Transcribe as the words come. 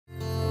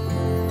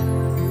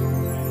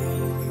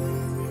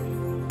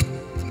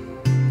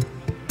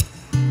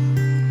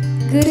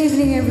Good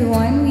evening,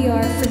 everyone. We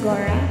are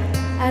Frigora.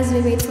 As we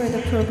wait for the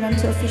program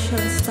to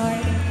officially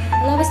start,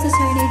 allow us to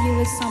serenade you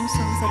with some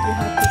songs that we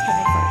have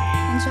prepared for.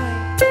 Enjoy.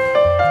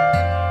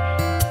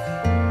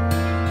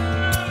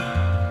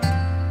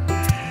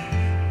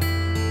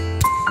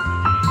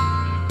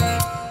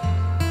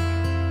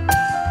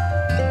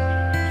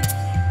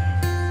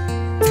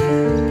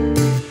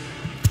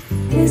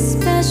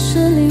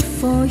 Especially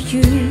for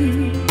you,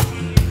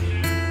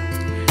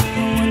 I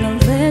wanna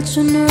let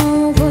you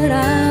know what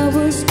I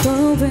was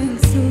going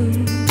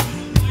through.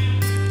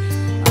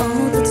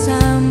 All the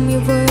time we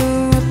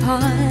were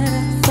apart, I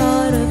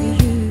thought of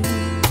you.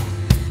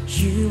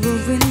 You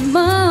were in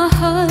my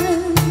heart,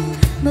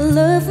 my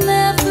love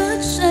never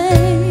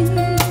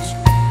changed.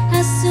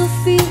 I still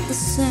feel the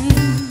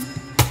same,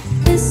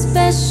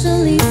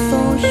 especially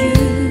for you.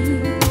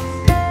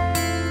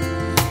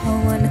 I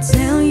wanna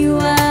tell you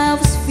I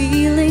was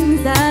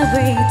feeling that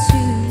way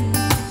too.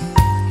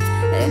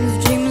 And if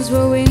dreams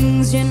were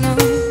wings, you know, I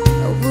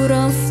would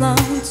have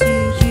flown to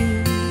you,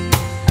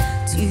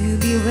 to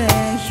be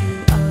where you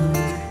are,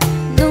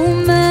 no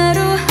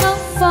matter how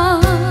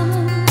far.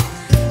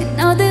 And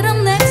now that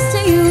I'm next to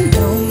you,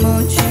 no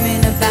more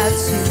dreaming about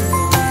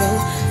tomorrow.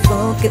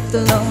 Forget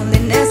the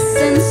loneliness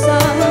and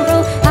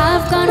sorrow.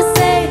 I've gotta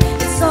say,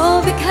 it's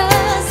all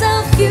because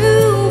of you.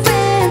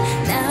 And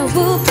now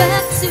we're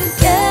back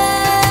together.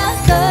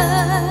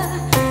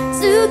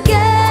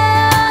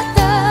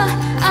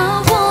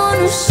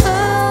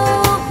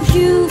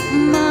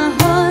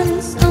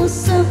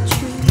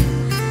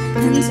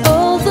 And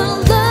all the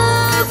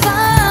love I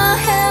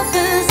have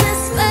is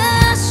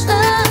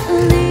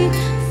especially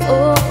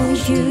for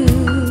you.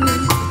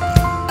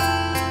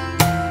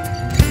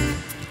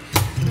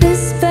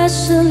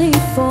 Especially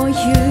for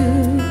you.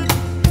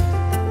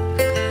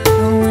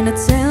 I wanna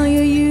tell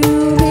you, you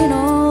mean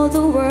all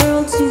the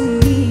world to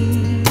me.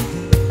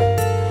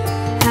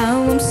 How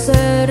I'm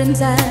certain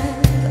that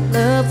the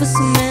love was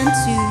meant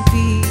to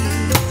be.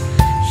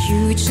 You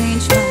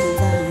changed my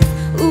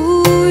life,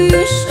 ooh,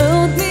 you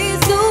showed me.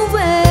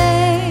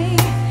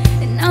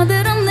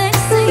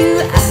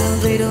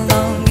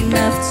 Long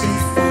enough to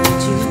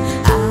find you.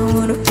 I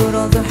wanna put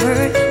all the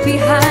hurt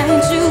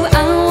behind you.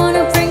 I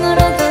wanna bring out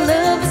all the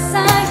love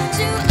beside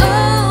you.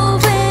 Oh,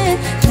 and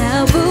now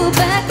we're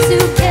back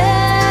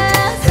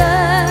together,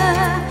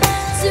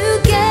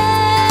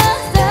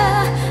 together.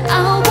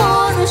 I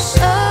wanna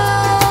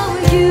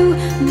show you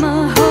my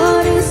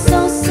heart is so,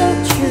 so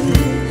true.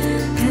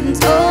 And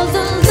all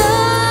the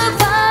love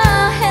I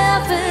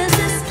have is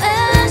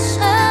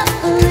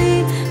especially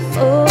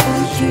for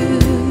you.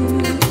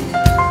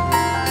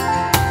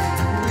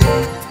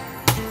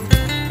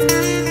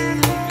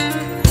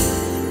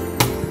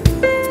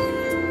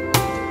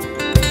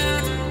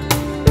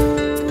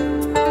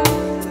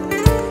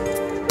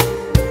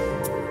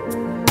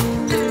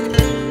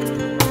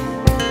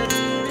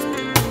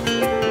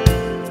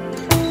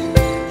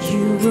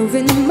 You were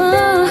in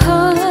my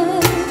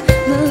heart,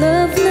 my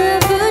love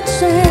never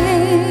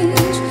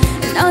changed.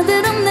 And now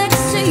that I'm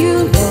next to you,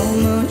 no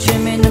more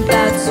dreaming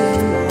about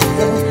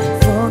tomorrow.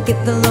 Forget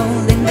the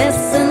loneliness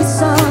and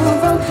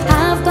sorrow.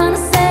 I've gotta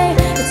say,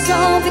 it's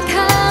all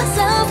because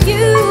of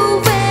you.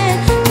 And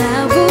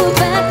now we're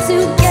back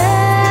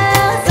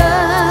together,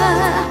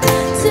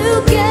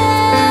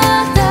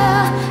 together.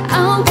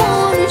 I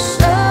wanna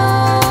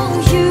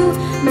show you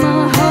my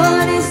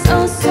heart is so,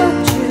 so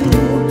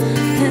true.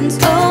 And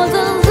all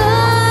the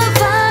love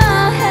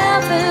I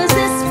have is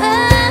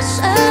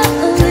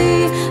especially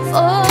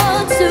for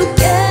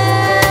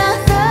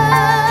together,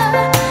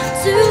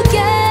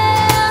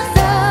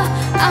 together.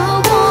 I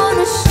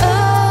wanna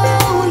show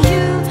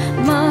you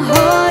my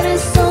heart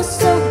is so,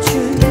 so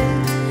true.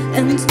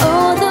 And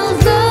all the